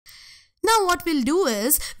Now what we'll do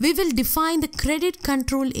is, we will define the credit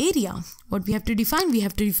control area. What we have to define? We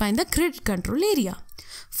have to define the credit control area.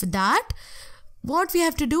 For that, what we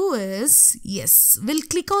have to do is, yes, we'll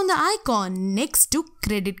click on the icon next to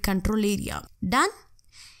credit control area. Done?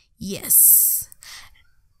 Yes.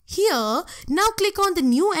 Here, now click on the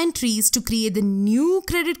new entries to create the new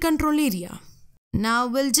credit control area. Now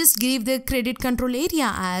we'll just give the credit control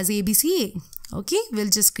area as ABCA. Okay, we'll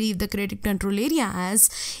just give the credit control area as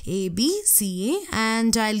ABCA,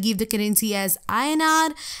 and I'll give the currency as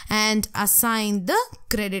INR and assign the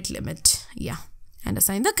credit limit. Yeah, and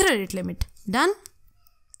assign the credit limit. Done?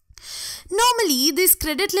 Normally, this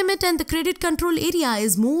credit limit and the credit control area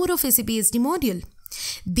is more of SAP SD module.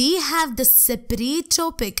 They have the separate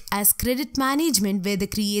topic as credit management where they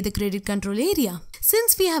create the credit control area.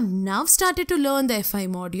 Since we have now started to learn the FI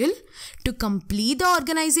module, to complete the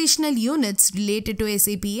organizational units related to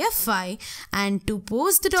SAP FI and to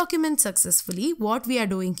post the document successfully, what we are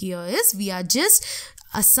doing here is we are just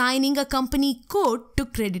assigning a company code to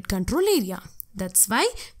credit control area. That's why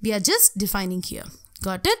we are just defining here.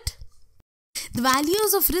 Got it? The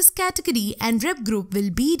values of risk category and rep group will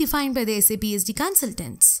be defined by the SAP SD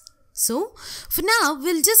consultants. So, for now,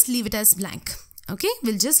 we'll just leave it as blank. Okay,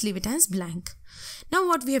 we'll just leave it as blank. Now,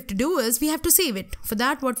 what we have to do is we have to save it. For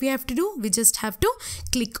that, what we have to do, we just have to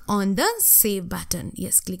click on the save button.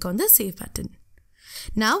 Yes, click on the save button.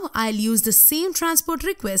 Now, I'll use the same transport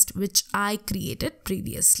request which I created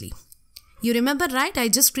previously. You remember, right? I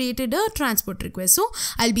just created a transport request. So,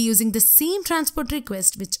 I'll be using the same transport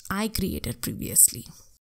request which I created previously.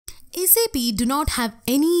 SAP do not have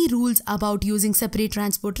any rules about using separate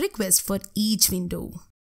transport requests for each window.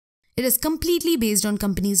 It is completely based on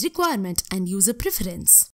company's requirement and user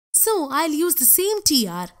preference. So, I'll use the same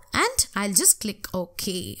TR and I'll just click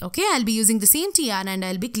OK. Okay, I'll be using the same TR and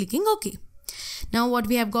I'll be clicking OK. Now what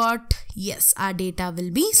we have got, yes, our data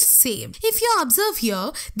will be saved. If you observe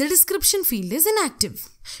here, the description field is inactive.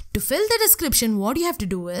 To fill the description, what you have to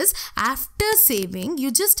do is, after saving,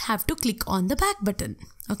 you just have to click on the back button.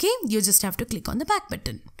 Okay, you just have to click on the back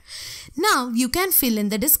button. Now you can fill in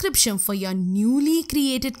the description for your newly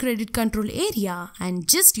created credit control area and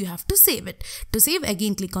just you have to save it. To save,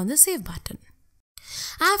 again click on the save button.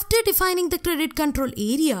 After defining the credit control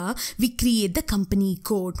area, we create the company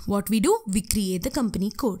code. What we do? We create the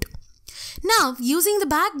company code. Now, using the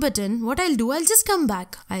back button, what I'll do, I'll just come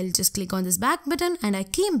back. I'll just click on this back button and I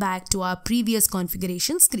came back to our previous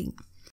configuration screen.